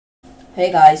Hey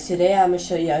guys, today I'm going to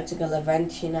show you how to get a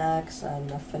leviathan axe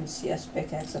and a fanciest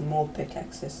pickaxe and more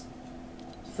pickaxes.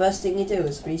 First thing you do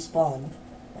is respawn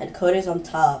and code is on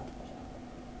top.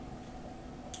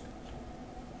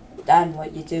 Then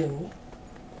what you do,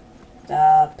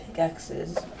 the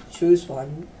pickaxes, choose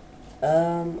one.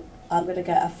 I'm going to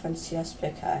get a fanciest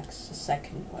pickaxe, the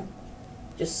second one.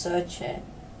 Just search it.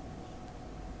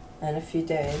 And if you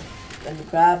do, then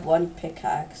grab one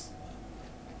pickaxe.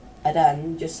 And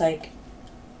then just like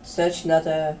search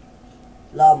another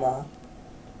llama.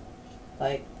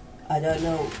 Like, I don't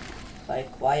know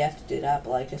like why you have to do that,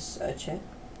 but like just search it.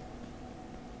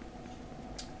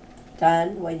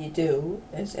 Then what you do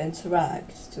is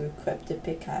interact to equip the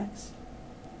pickaxe.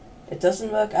 It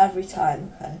doesn't work every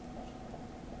time, okay?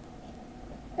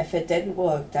 If it didn't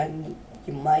work, then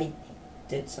you might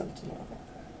did something wrong.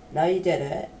 Now you did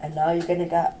it, and now you're gonna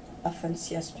get a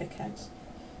fanciest pickaxe.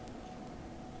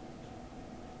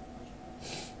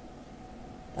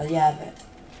 There you have it.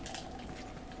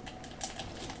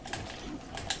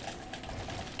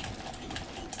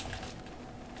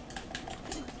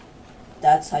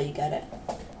 That's how you get it.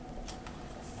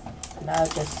 Now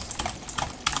just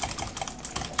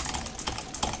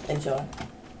enjoy.